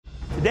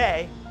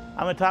Today,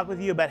 I'm going to talk with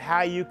you about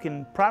how you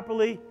can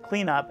properly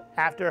clean up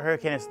after a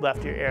hurricane has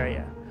left your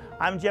area.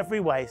 I'm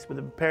Jeffrey Weiss with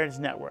the Preparedness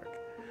Network.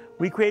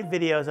 We create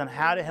videos on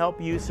how to help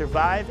you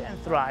survive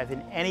and thrive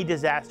in any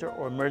disaster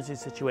or emergency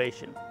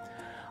situation.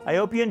 I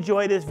hope you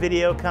enjoy this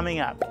video coming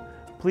up.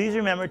 Please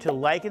remember to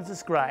like and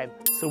subscribe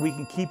so we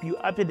can keep you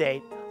up to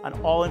date on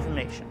all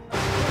information.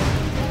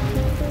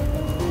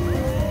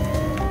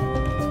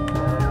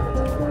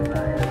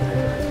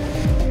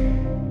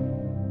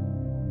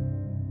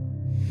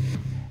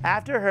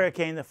 After a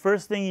hurricane, the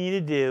first thing you need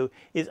to do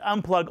is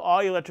unplug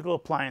all your electrical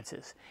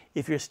appliances.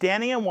 If you're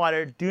standing in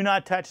water, do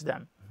not touch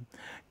them.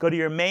 Go to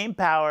your main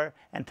power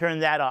and turn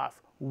that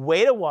off.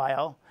 Wait a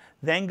while,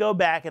 then go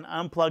back and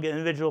unplug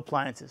individual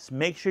appliances.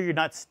 Make sure you're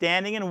not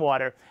standing in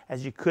water,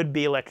 as you could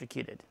be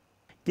electrocuted.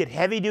 Get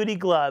heavy-duty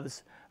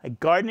gloves, like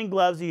gardening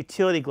gloves or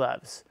utility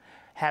gloves.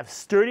 Have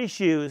sturdy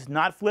shoes,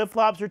 not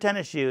flip-flops or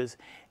tennis shoes,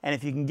 and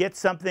if you can get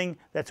something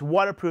that's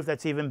waterproof,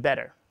 that's even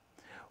better.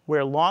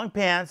 Wear long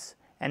pants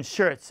and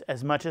shirts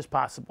as much as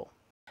possible.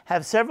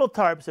 Have several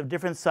tarps of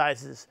different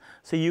sizes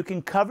so you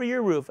can cover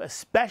your roof,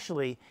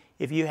 especially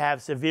if you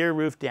have severe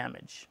roof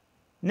damage.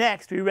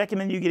 Next, we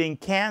recommend you getting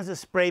cans of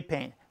spray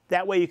paint.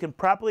 That way you can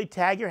properly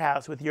tag your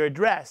house with your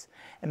address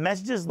and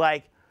messages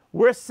like,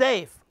 "We're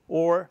safe,"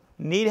 or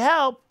 "Need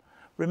help."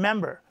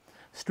 Remember,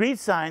 street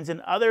signs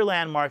and other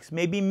landmarks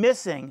may be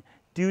missing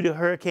due to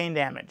hurricane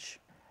damage.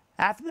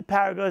 After the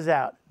power goes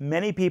out,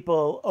 many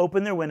people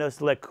open their windows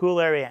to let cool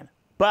air in,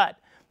 but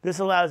this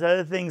allows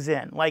other things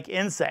in, like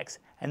insects,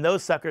 and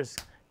those suckers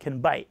can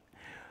bite.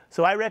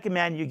 So I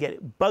recommend you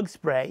get bug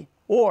spray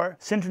or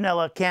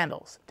citronella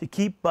candles to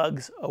keep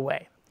bugs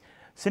away.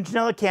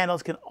 Citronella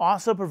candles can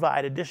also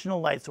provide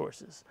additional light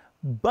sources,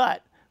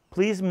 but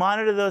please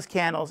monitor those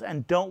candles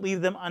and don't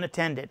leave them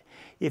unattended.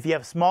 If you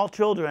have small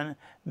children,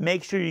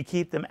 make sure you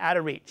keep them out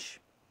of reach.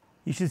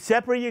 You should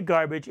separate your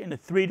garbage into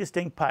 3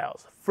 distinct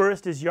piles.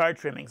 First is yard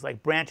trimmings,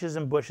 like branches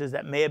and bushes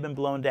that may have been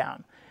blown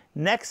down.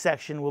 Next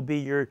section will be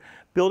your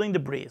building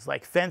debris,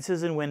 like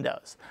fences and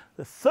windows.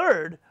 The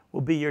third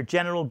will be your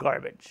general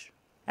garbage.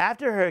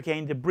 After a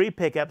hurricane, debris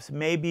pickups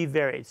may be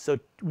varied, so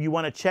you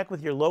want to check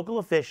with your local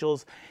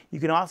officials. You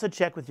can also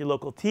check with your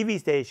local TV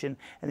station,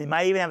 and they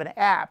might even have an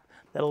app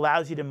that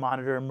allows you to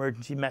monitor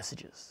emergency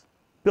messages.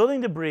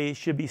 Building debris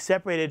should be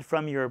separated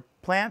from your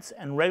plants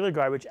and regular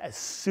garbage as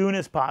soon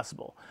as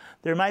possible.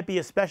 There might be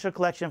a special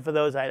collection for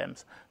those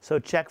items, so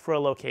check for a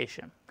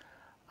location.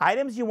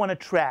 Items you want to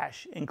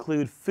trash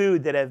include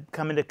food that have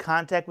come into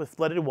contact with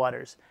flooded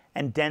waters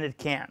and dented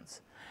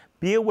cans.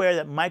 Be aware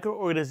that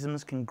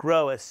microorganisms can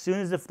grow as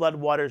soon as the flood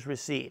waters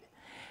recede.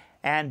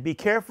 And be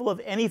careful of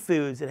any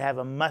foods that have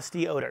a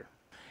musty odor.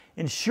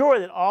 Ensure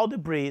that all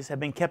debris have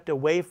been kept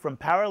away from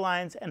power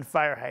lines and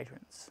fire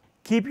hydrants.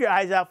 Keep your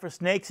eyes out for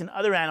snakes and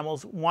other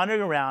animals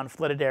wandering around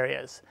flooded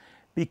areas.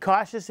 Be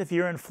cautious if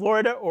you're in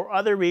Florida or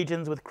other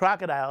regions with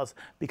crocodiles,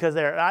 because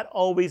they are not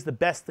always the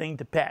best thing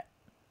to pet.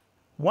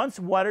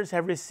 Once waters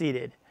have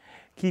receded,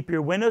 keep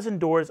your windows and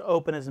doors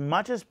open as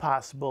much as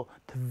possible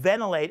to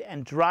ventilate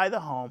and dry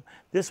the home.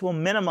 This will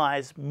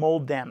minimize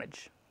mold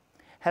damage.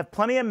 Have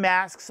plenty of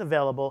masks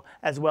available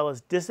as well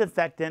as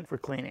disinfectant for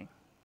cleaning.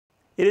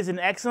 It is an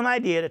excellent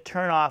idea to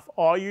turn off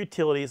all your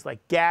utilities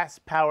like gas,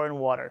 power, and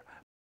water.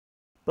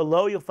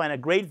 Below you'll find a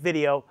great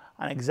video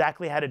on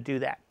exactly how to do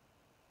that.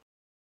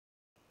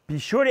 Be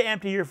sure to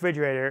empty your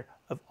refrigerator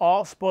of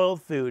all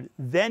spoiled food,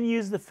 then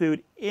use the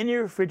food in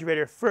your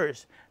refrigerator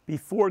first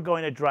before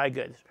going to dry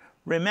goods.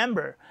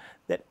 Remember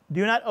that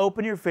do not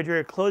open your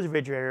refrigerator, close the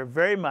refrigerator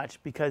very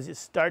much, because it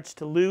starts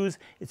to lose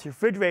its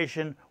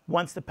refrigeration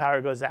once the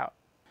power goes out.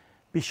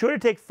 Be sure to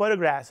take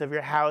photographs of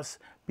your house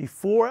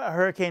before a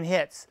hurricane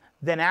hits.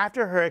 Then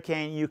after a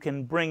hurricane, you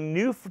can bring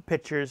new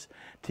pictures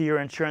to your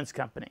insurance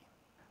company.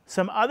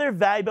 Some other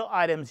valuable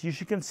items you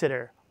should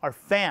consider are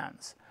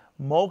fans,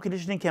 mold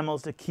conditioning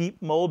chemicals to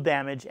keep mold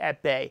damage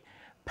at bay,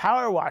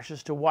 power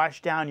washers to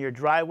wash down your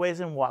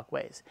driveways and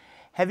walkways,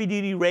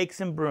 heavy-duty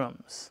rakes and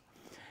brooms,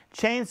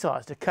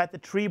 chainsaws to cut the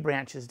tree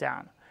branches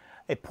down.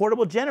 A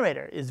portable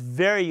generator is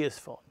very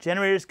useful.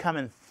 Generators come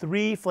in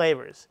 3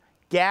 flavors: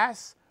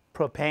 gas,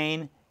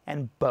 propane,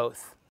 and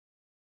both.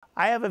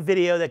 I have a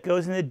video that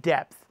goes into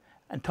depth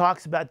and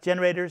talks about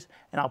generators,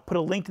 and I'll put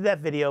a link to that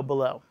video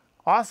below.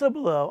 Also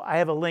below, I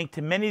have a link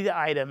to many of the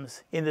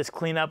items in this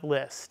cleanup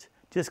list.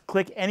 Just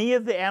click any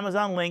of the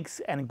Amazon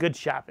links and good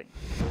shopping.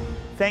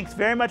 Thanks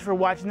very much for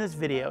watching this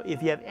video.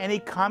 If you have any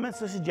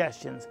comments or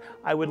suggestions,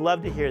 I would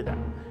love to hear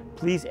them.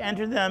 Please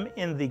enter them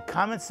in the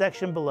comment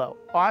section below.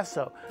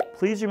 Also,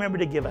 please remember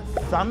to give a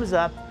thumbs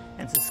up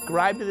and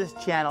subscribe to this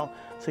channel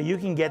so you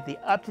can get the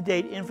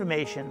up-to-date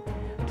information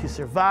to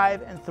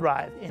survive and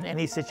thrive in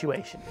any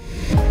situation.